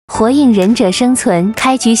火影忍者生存，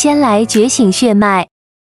开局先来觉醒血脉。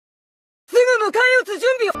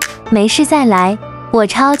没事再来，我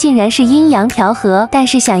超竟然是阴阳调和，但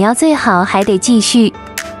是想要最好还得继续。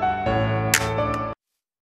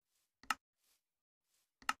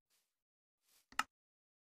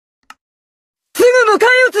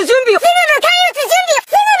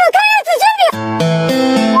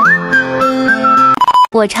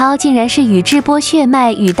 我超竟然是宇智波血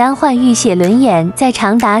脉与丹幻玉血轮眼，在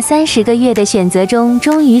长达30个月的选择中，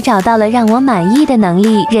终于找到了让我满意的能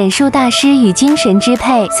力。忍术大师与精神支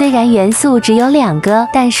配，虽然元素只有2个，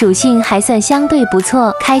但属性还算相对不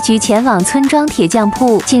错。开局前往村庄铁匠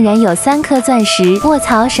铺，竟然有3颗钻石！卧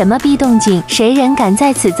槽，什么逼动静？谁人敢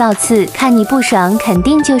在此造次？看你不爽，肯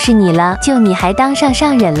定就是你了。就你还当上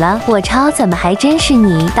上忍了？我超怎么还真是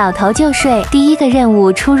你？倒头就睡。第一个任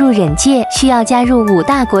务出入忍界，需要加入5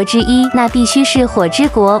大国之一，那必须是火之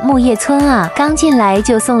国木叶村啊！刚进来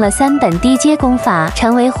就送了3本低阶功法，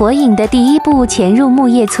成为火影的第1步潜入木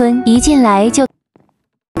叶村。一进来就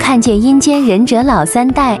看见阴间忍者老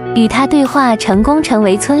3代，与他对话，成功成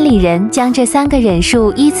为村里人，将这3个忍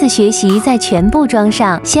术依次学习，再全部装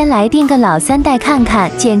上。先来定个老3代看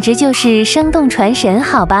看，简直就是生动传神，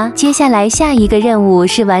好吧？接下来下一个任务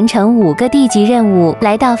是完成5个地级任务，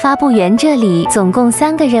来到发布员这里，总共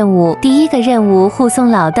3个任务。第一个任务护送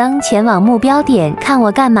老登前往目标点，看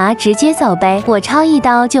我干嘛，直接走呗！我超一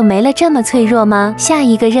刀就没了，这么脆弱吗？下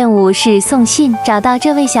一个任务是送信，找到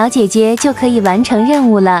这位小姐姐就可以完成任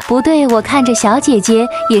务了。 不对，我看着小姐姐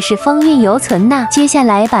也是风韵犹存呐。接下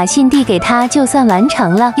来把信递给她，就算完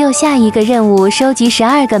成了。又下一个任务，收集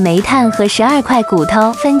12个煤炭和12块骨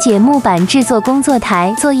头，分解木板制作工作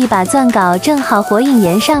台，做一把钻镐。正好火影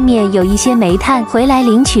岩上面有一些煤炭，回来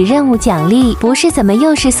领取任务奖励。不是，怎么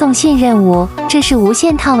又是送信任务？这是无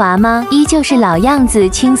限套娃吗？依旧是老样子，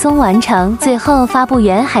轻松完成。最后发布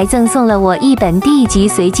员还赠送了我1本地级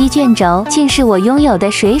随机卷轴，竟是我拥有的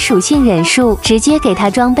水属性忍术，直接给它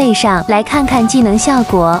装备上，来看看技能效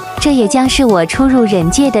果。这也将是我出入忍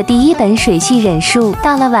界的第1本水系忍术。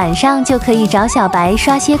到了晚上就可以找小白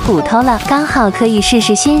刷些骨头了，刚好可以试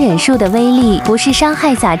试新忍术的威力。不是伤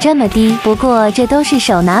害咋这么低？不过这都是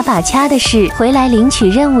手拿把掐的事。回来领取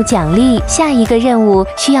任务奖励。下一个任务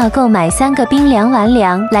需要购买3个冰凉丸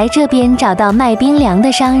粮，来这边找到卖冰凉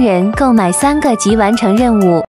的商人，购买3个即完成任务。